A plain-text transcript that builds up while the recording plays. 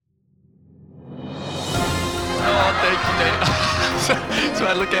So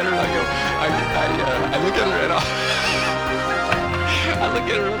I look at her and I go, I look at her and I look at her I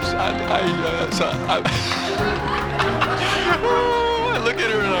look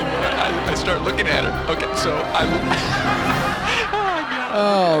at her and I start looking at her. Okay, so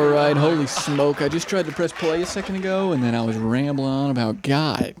All right, holy smoke. I just tried to press play a second ago, and then I was rambling on about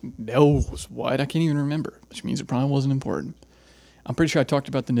God knows what. I can't even remember, which means it probably wasn't important. I'm pretty sure I talked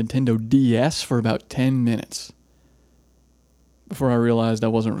about the Nintendo DS for about 10 minutes before I realized I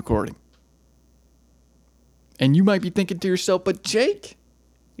wasn't recording. And you might be thinking to yourself, but Jake,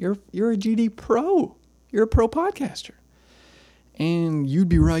 you're a GD pro. You're a pro podcaster. And you'd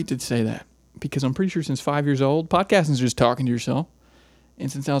be right to say that, because I'm pretty sure since 5 years old, podcasting is just talking to yourself. And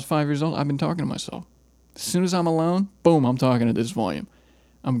since I was 5 years old, I've been talking to myself. As soon as I'm alone, boom, I'm talking at this volume.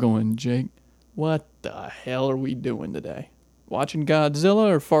 I'm going, Jake, what the hell are we doing today? Watching Godzilla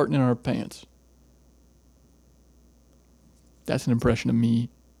or farting in our pants? That's an impression of me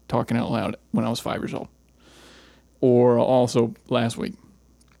talking out loud when I was 5 years old. Or also last week.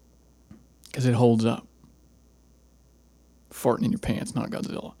 Because it holds up. Farting in your pants, not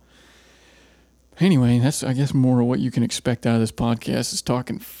Godzilla. Anyway, that's, I guess, more of what you can expect out of this podcast is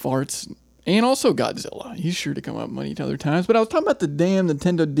talking farts and also Godzilla. He's sure to come up many other times. But I was talking about the damn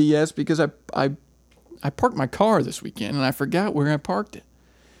Nintendo DS because I parked my car this weekend and I forgot where I parked it.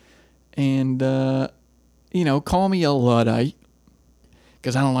 And, call me a Luddite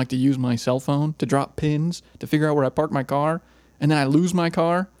because I don't like to use my cell phone to drop pins to figure out where I parked my car. And then I lose my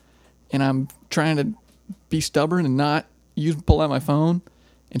car and I'm trying to be stubborn and not pull out my phone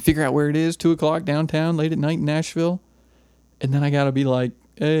and figure out where it is, 2 o'clock downtown, late at night in Nashville. And then I got to be like,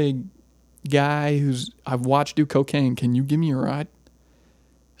 hey, guy who's I've watched do cocaine, can you give me a ride?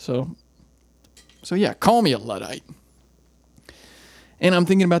 So yeah, call me a Luddite. And I'm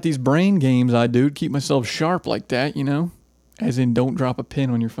thinking about these brain games I do to keep myself sharp like that, as in don't drop a pin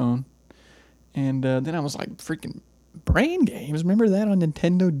on your phone. And then I was like, freaking brain games? Remember that on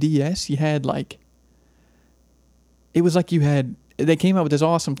Nintendo DS? You had they came out with this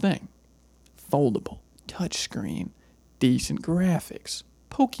awesome thing. Foldable, touchscreen, decent graphics,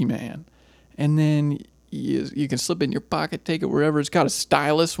 Pokemon. And then you can slip it in your pocket, take it wherever. It's got a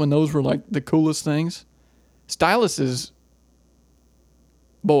stylus when those were like the coolest things. Styluses,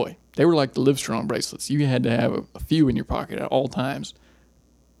 boy, they were like the Livestrong bracelets. You had to have a few in your pocket at all times.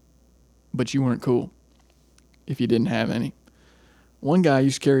 But you weren't cool if you didn't have any. One guy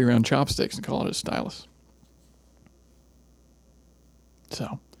used to carry around chopsticks and call it a stylus.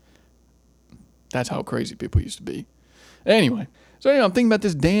 So, that's how crazy people used to be. Anyway, I'm thinking about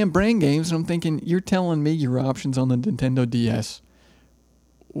this damn brain games, and I'm thinking, you're telling me your options on the Nintendo DS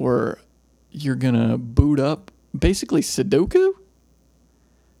were you're going to boot up basically Sudoku?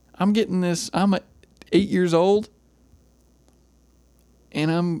 I'm 8 years old,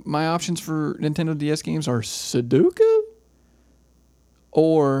 and my options for Nintendo DS games are Sudoku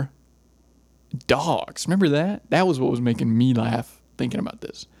or dogs. Remember that? That was what was making me laugh thinking about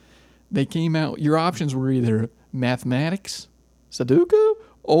this. They came out, your options were either mathematics, Sudoku,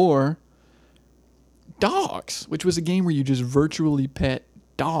 or dogs, which was a game where you just virtually pet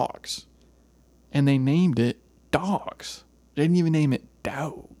dogs. And they named it Dogs. They didn't even name it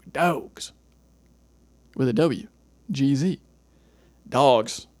Dogs. With a W. GZ.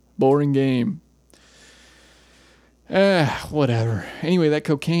 Dogs. Boring game. Whatever. Anyway, that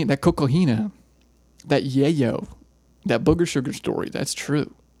cocaine, that yayo, that booger sugar story, that's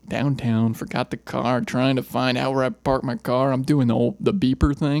true. Downtown, forgot the car, trying to find out where I parked my car. I'm doing the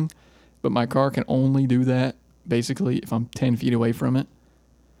beeper thing, but my car can only do that, basically, if I'm 10 feet away from it.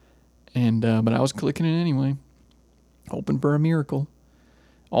 And but I was clicking it anyway, hoping for a miracle.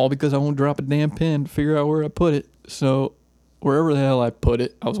 All because I won't drop a damn pin to figure out where I put it. So, wherever the hell I put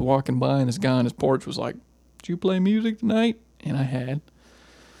it, I was walking by and this guy on his porch was like, "Did you play music tonight?" And I had.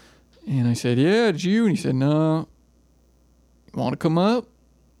 And I said, "Yeah, did you?" And he said, "No. You want to come up?"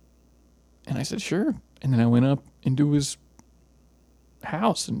 And I said, "Sure." And then I went up into his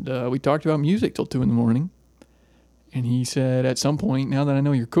house and we talked about music till 2 a.m. And he said, at some point, now that I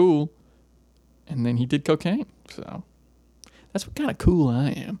know you're cool, and then he did cocaine. So that's what kind of cool I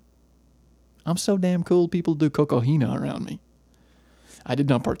am. I'm so damn cool, people do cocaina around me. I did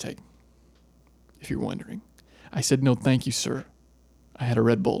not partake, if you're wondering. I said, "No, thank you, sir. I had a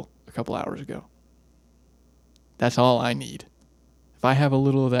Red Bull a couple hours ago. That's all I need. If I have a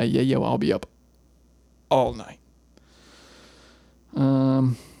little of that yayo, I'll be up all night."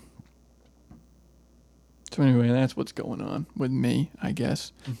 So anyway, that's what's going on with me, I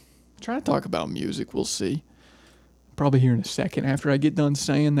guess. Try to talk about music, we'll see. probably here in a second after I get done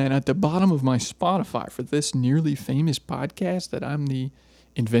saying that, at the bottom of my Spotify for this nearly famous podcast that I'm the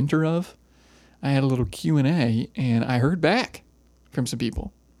inventor of, I had a little Q&A, and I heard back from some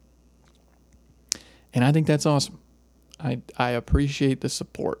people. And I think that's awesome. I appreciate the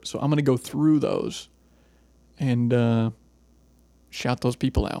support. So I'm going to go through those and shout those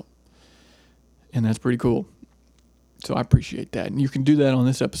people out. And that's pretty cool. So I appreciate that. And you can do that on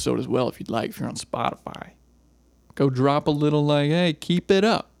this episode as well if you'd like, if you're on Spotify. Go drop a little like, hey, keep it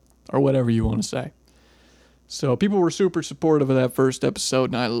up, or whatever you want to say. So people were super supportive of that first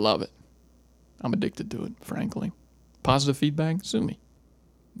episode, and I love it. I'm addicted to it, frankly. Positive feedback, sue me.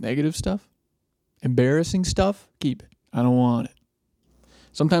 Negative stuff, embarrassing stuff, keep it. I don't want it.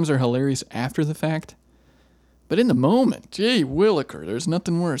 Sometimes they're hilarious after the fact, but in the moment, gee williker, there's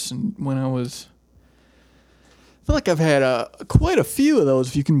nothing worse. And when I feel like I've had quite a few of those,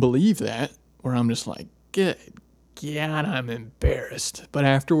 if you can believe that, where I'm just like, good God, I'm embarrassed. But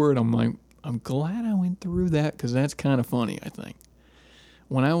afterward, I'm like, I'm glad I went through that, because that's kind of funny, I think.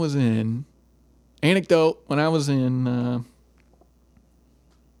 When I was in 7th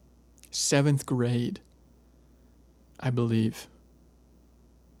grade, I believe,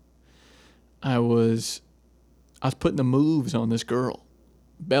 I was putting the moves on this girl.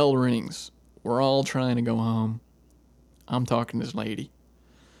 Bell rings. We're all trying to go home. I'm talking to this lady.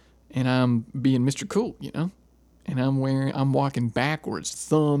 And I'm being Mr. Cool, you know? And I'm walking backwards,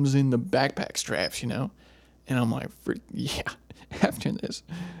 thumbs in the backpack straps, you know? And I'm like, yeah, after this,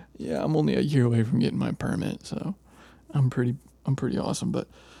 yeah, I'm only a year away from getting my permit, so I'm pretty awesome. But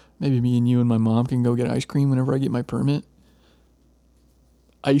maybe me and you and my mom can go get ice cream whenever I get my permit.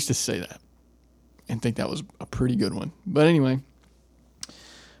 I used to say that and think that was a pretty good one. But anyway,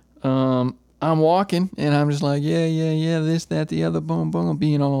 I'm walking and I'm just like, yeah, this, that, the other, boom, boom,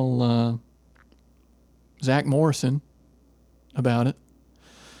 being all Zach Morrison about it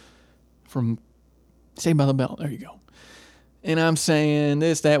from Saved by the Bell. There you go. And I'm saying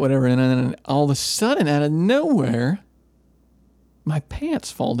this, that, whatever. And then all of a sudden, out of nowhere, my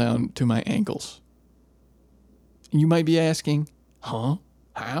pants fall down to my ankles. And you might be asking, huh?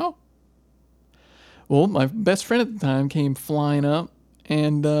 How? Well, my best friend at the time came flying up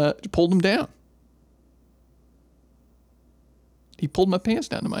and pulled them down. He pulled my pants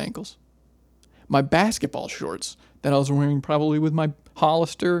down to my ankles. My basketball shorts that I was wearing probably with my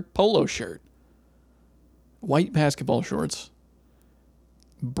Hollister polo shirt. White basketball shorts.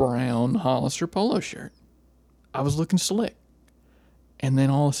 Brown Hollister polo shirt. I was looking slick. And then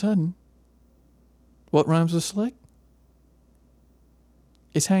all of a sudden, what rhymes with slick?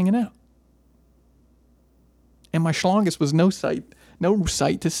 It's hanging out. And my schlongus was no sight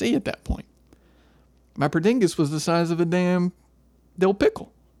to see at that point. My perdingus was the size of a damn dill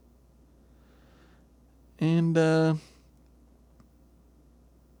pickle. And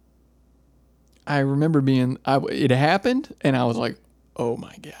I remember it happened, and I was like, oh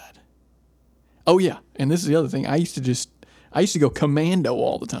my God. Oh yeah, and this is the other thing. I used to go commando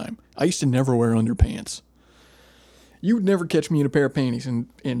all the time. I used to never wear underpants. You would never catch me in a pair of panties in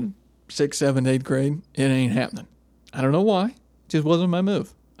 6th, 7th, 8th grade. It ain't happening. I don't know why. It just wasn't my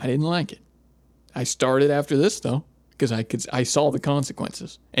move. I didn't like it. I started after this though, because I saw the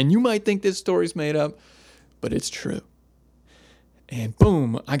consequences. And you might think this story's made up, but it's true. And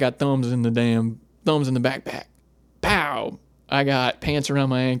boom, I got thumbs in the backpack. Pow! I got pants around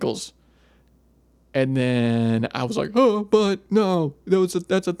my ankles. And then I was like, oh, but no,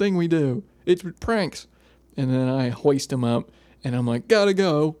 that's a thing we do. It's pranks. And then I hoist them up, and I'm like, gotta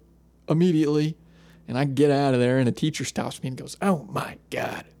go immediately. And I get out of there, and the teacher stops me and goes, oh my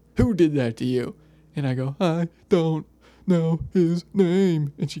God, who did that to you? And I go, I don't know his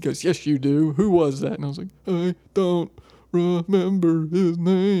name. And she goes, yes, you do. Who was that? And I was like, I don't remember his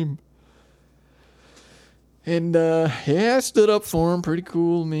name. And I stood up for him. Pretty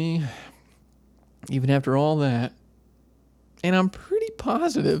cool, me. Even after all that. And I'm pretty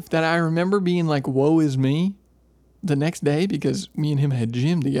positive that I remember being like, woe is me the next day, because me and him had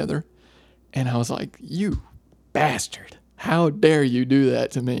gym together. And I was like, you bastard. How dare you do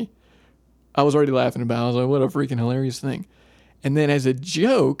that to me? I was already laughing about it. I was like, what a freaking hilarious thing. And then as a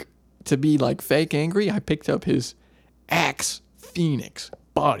joke, to be like fake angry, I picked up his Axe Phoenix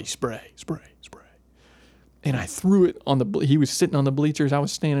body spray. And I threw it on he was sitting on the bleachers. I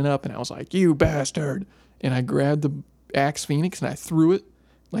was standing up, and I was like, you bastard. And I grabbed the Axe Phoenix, and I threw it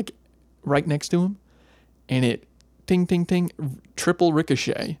like right next to him. And it, ting, ting, ting, triple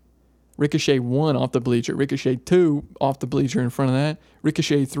ricochet. Ricochet 1 off the bleacher. Ricochet 2 off the bleacher in front of that.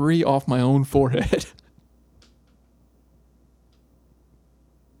 Ricochet 3 off my own forehead.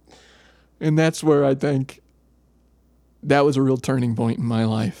 And that's where I think that was a real turning point in my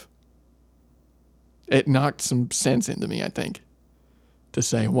life. It knocked some sense into me, I think, to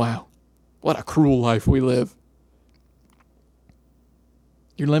say, wow, what a cruel life we live.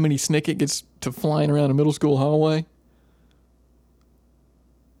 Your Lemony Snicket gets to flying around a middle school hallway,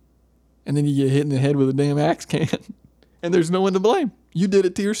 and then you get hit in the head with a damn axe can, and there's no one to blame. You did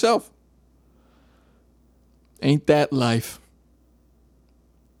it to yourself. Ain't that life?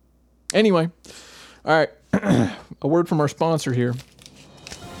 Anyway, all right, a word from our sponsor here.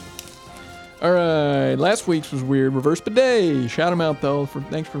 All right, last week's was weird. Reverse Bidet. Shout them out, though.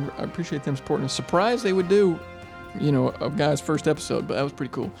 I appreciate them supporting us. Surprised they would do, a guy's first episode, but that was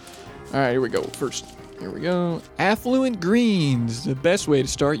pretty cool. All right, here we go. Here we go. Affluent Greens, the best way to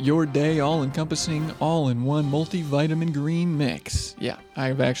start your day, all-encompassing, all-in-one multivitamin green mix. Yeah,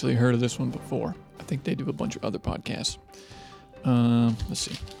 I've actually heard of this one before. I think they do a bunch of other podcasts. Let's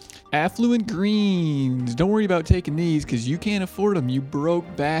see. Affluent Greens. Don't worry about taking these because you can't afford them, you broke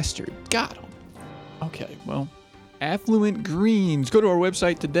bastard. Got them. Okay, well, Affluent Greens. Go to our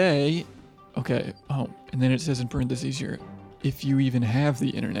website today. Okay, and then it says in parentheses here, if you even have the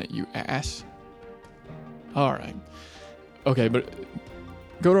internet, you ass. All right. Okay, but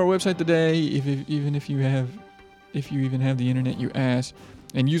go to our website today, if you even have the internet, you ass,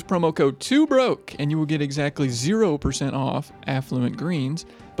 and use promo code 2BROKE, and you will get exactly 0% off Affluent Greens,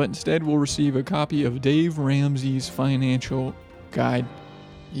 but instead we'll receive a copy of Dave Ramsey's financial guide,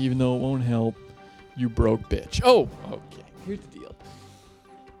 even though it won't help, you broke bitch. Oh, okay, here's the deal.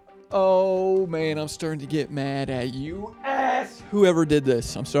 Oh, man, I'm starting to get mad at you, ass. Whoever did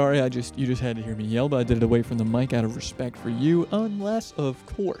this, I'm sorry, you just had to hear me yell, but I did it away from the mic out of respect for you, unless, of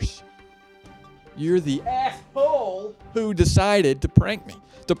course, you're the asshole who decided to prank me,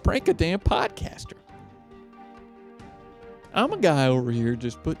 to prank a damn podcaster. I'm a guy over here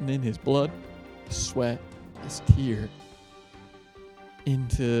just putting in his blood, his sweat, his tear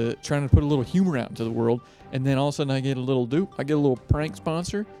into trying to put a little humor out into the world, and then all of a sudden I get a little dupe. I get a little prank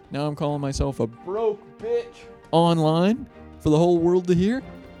sponsor. Now I'm calling myself a broke bitch online for the whole world to hear.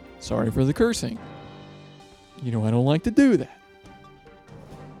 Sorry for the cursing. I don't like to do that.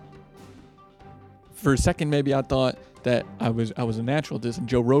 For a second, maybe I thought that I was a natural at this, and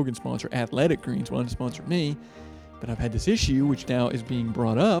Joe Rogan sponsor, Athletic Greens, wanted to sponsor me. But I've had this issue, which now is being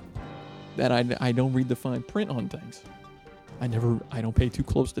brought up, that I don't read the fine print on things. I don't pay too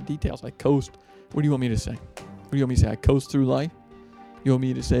close to details. I coast. What do you want me to say? What do you want me to say? I coast through life? You want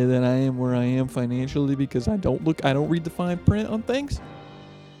me to say that I am where I am financially because I don't read the fine print on things?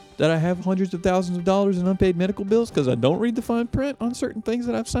 That I have hundreds of thousands of dollars in unpaid medical bills because I don't read the fine print on certain things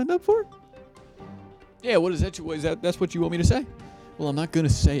that I've signed up for? Yeah, what is that? That's what you want me to say? Well, I'm not going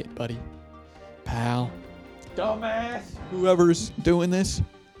to say it, buddy. Pal. Dumbass. Whoever's doing this.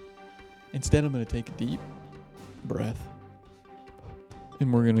 Instead, I'm going to take a deep breath.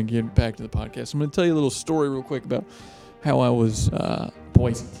 And we're going to get back to the podcast. I'm going to tell you a little story real quick about how I was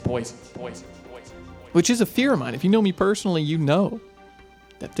poisoned. Which is a fear of mine. If you know me personally, you know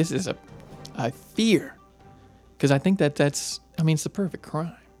that this is a fear. Because I think it's the perfect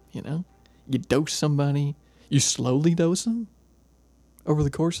crime, You dose somebody. You slowly dose them. Over the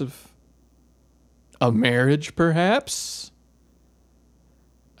course of a marriage, perhaps.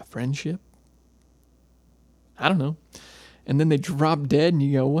 A friendship. I don't know. And then they drop dead and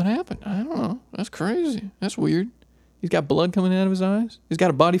you go, what happened? I don't know. That's crazy. That's weird. He's got blood coming out of his eyes. He's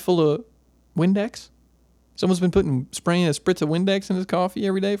got a body full of Windex. Someone's been spraying a spritz of Windex in his coffee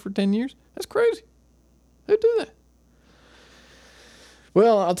every day for 10 years. That's crazy. Who'd do that?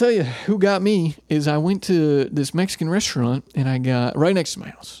 Well, I'll tell you who got me is I went to this Mexican restaurant and I got right next to my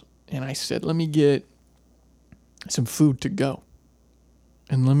house. And I said, let me get some food to go.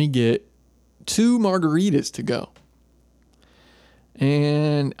 And let me get 2 margaritas to go.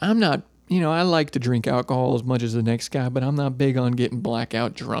 And I'm not, I like to drink alcohol as much as the next guy, but I'm not big on getting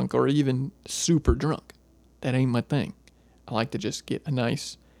blackout drunk or even super drunk. That ain't my thing. I like to just get a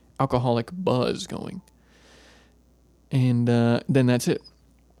nice alcoholic buzz going. And then that's it.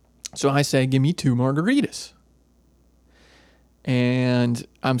 So I say, give me 2 margaritas. And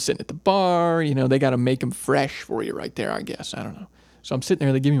I'm sitting at the bar. They got to make them fresh for you right there, I guess. I don't know. So I'm sitting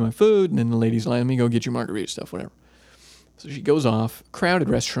there. They give me my food. And then the lady's like, let me go get your margarita stuff, whatever. So she goes off. Crowded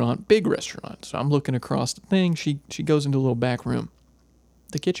restaurant, big restaurant. So I'm looking across the thing. She goes into a little back room.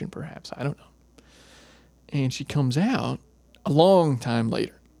 The kitchen, perhaps. I don't know. And she comes out a long time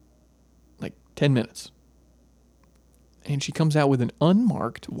later. Like 10 minutes. And she comes out with an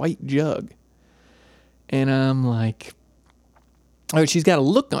unmarked white jug. And I'm like, oh, she's got a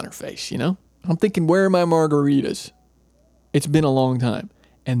look on her face, I'm thinking, where are my margaritas? It's been a long time.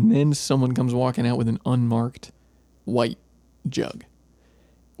 And then someone comes walking out with an unmarked white jug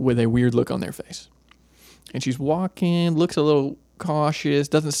with a weird look on their face. And she's walking, looks a little cautious,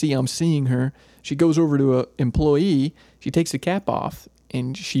 doesn't see I'm seeing her. She goes over to an employee. She takes the cap off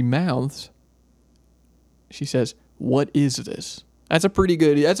and she mouths. She says, "What is this?" That's a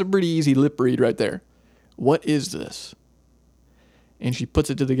pretty easy lip read right there. "What is this?" And she puts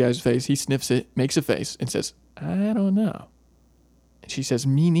it to the guy's face. He sniffs it, makes a face, and says, "I don't know." And she says,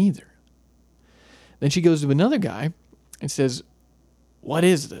 "Me neither." Then she goes to another guy and says, "What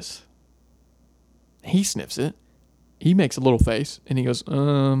is this?" He sniffs it. He makes a little face, and he goes,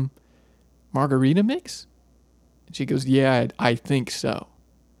 "Margarita mix?" And she goes, "Yeah, I think so."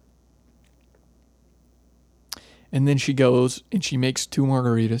 And then she goes and she makes 2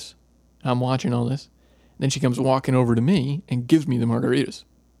 margaritas. I'm watching all this. Then she comes walking over to me and gives me the margaritas.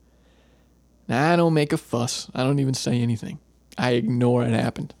 Now, I don't make a fuss. I don't even say anything. I ignore it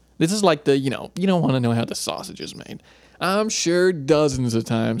happened. This is like you don't want to know how the sausage is made. I'm sure dozens of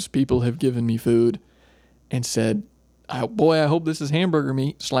times people have given me food and said, "Boy, I hope this is hamburger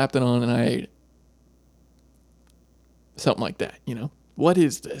meat," slapped it on and I ate it. Something like that, What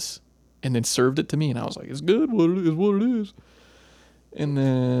is this? And then served it to me and I was like, "It's good, what it is. And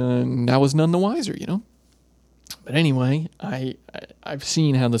then I was none the wiser, But anyway, I've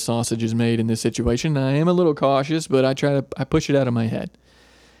seen how the sausage is made in this situation. I am a little cautious, but I push it out of my head.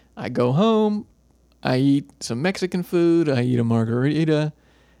 I go home, I eat some Mexican food, I eat a margarita,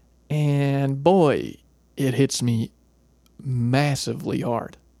 and boy, it hits me massively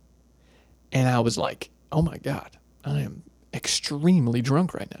hard. And I was like, oh my God, I am extremely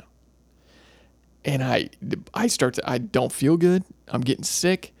drunk right now. And I don't feel good. I'm getting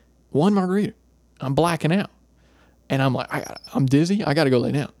sick. 1 margarita. I'm blacking out. And I'm like, I'm dizzy. I got to go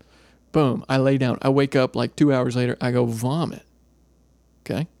lay down. Boom. I lay down. I wake up like 2 hours later. I go vomit.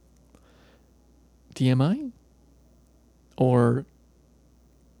 Okay. TMI? Or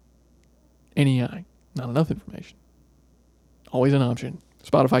NEI? Not enough information. Always an option.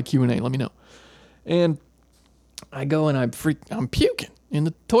 Spotify Q&A. Let me know. And I go and I'm puking in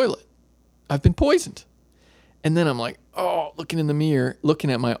the toilet. I've been poisoned. And then I'm like, looking in the mirror, looking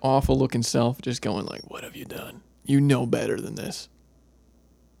at my awful looking self, just going like, what have you done? You know better than this.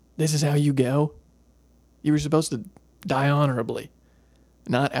 This is how you go? You were supposed to die honorably,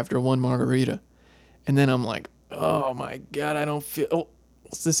 not after 1 margarita. And then I'm like, oh my God, I don't feel,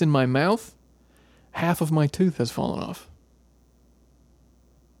 what's this in my mouth? Half of my tooth has fallen off.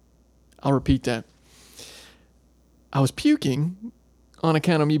 I'll repeat that. I was puking on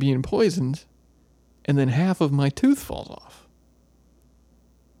account of me being poisoned, and then half of my tooth falls off.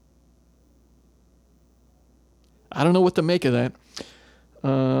 I don't know what to make of that.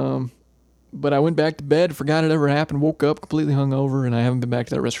 But I went back to bed, forgot it ever happened, woke up completely hungover, and I haven't been back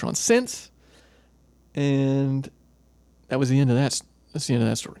to that restaurant since. And that was the end of that. That's the end of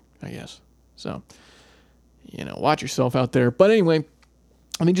that story, I guess. So, watch yourself out there. But anyway,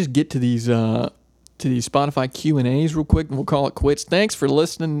 let me just get to these Spotify Q&As real quick, and we'll call it quits. Thanks for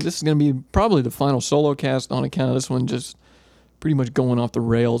listening. This is going to be probably the final solo cast on account of this one just pretty much going off the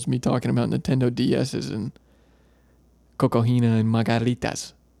rails, me talking about Nintendo DS's and Cocaína and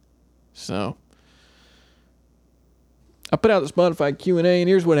Margaritas. So, I put out the Spotify Q&A, and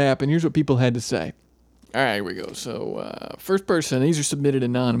here's what happened. Here's what people had to say. All right, here we go. So, first person, these are submitted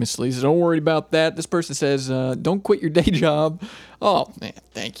anonymously, so don't worry about that. This person says, don't quit your day job. Oh, man,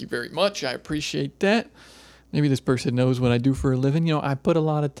 thank you very much. I appreciate that. Maybe this person knows what I do for a living. I put a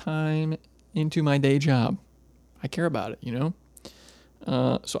lot of time into my day job. I care about it,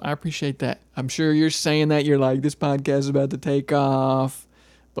 So I appreciate that. I'm sure you're saying that. You're like, this podcast is about to take off,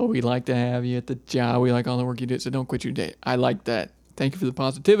 but we like to have you at the job. We like all the work you do, so don't quit your day. I like that. Thank you for the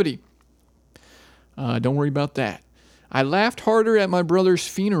positivity. Don't worry about that. I laughed harder at my brother's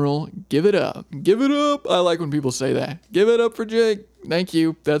funeral. Give it up. Give it up. I like when people say that. Give it up for Jake. Thank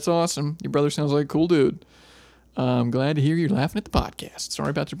you. That's awesome. Your brother sounds like a cool dude. I'm glad to hear you're laughing at the podcast.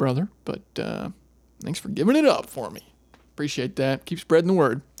 Sorry about your brother, but thanks for giving it up for me. Appreciate that. Keep spreading the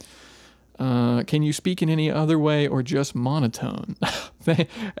word. Can you speak in any other way or just monotone?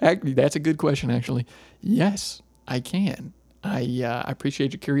 Actually, that's a good question, actually. Yes, I can. I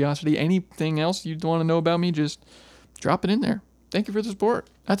appreciate your curiosity. Anything else you'd want to know about me, just drop it in there. Thank you for the support.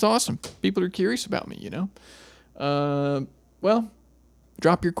 That's awesome. People are curious about me, Well,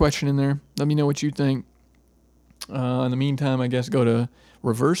 drop your question in there. Let me know what you think. In the meantime, I guess go to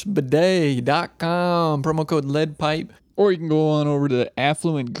reversebidet.com, promo code leadpipe. Or you can go on over to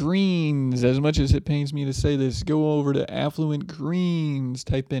Affluent Greens. As much as it pains me to say this, go over to Affluent Greens.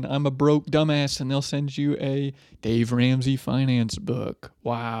 Type in, I'm a broke dumbass, and they'll send you a Dave Ramsey finance book.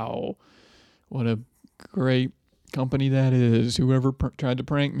 Wow. What a great company that is, whoever tried to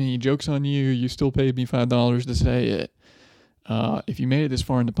prank me, joke's on you. You still paid me $5 to say it. If you made it this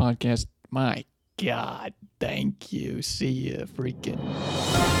far in the podcast, my God, thank you. See ya, freaking.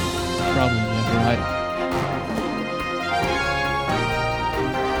 Probably never, right?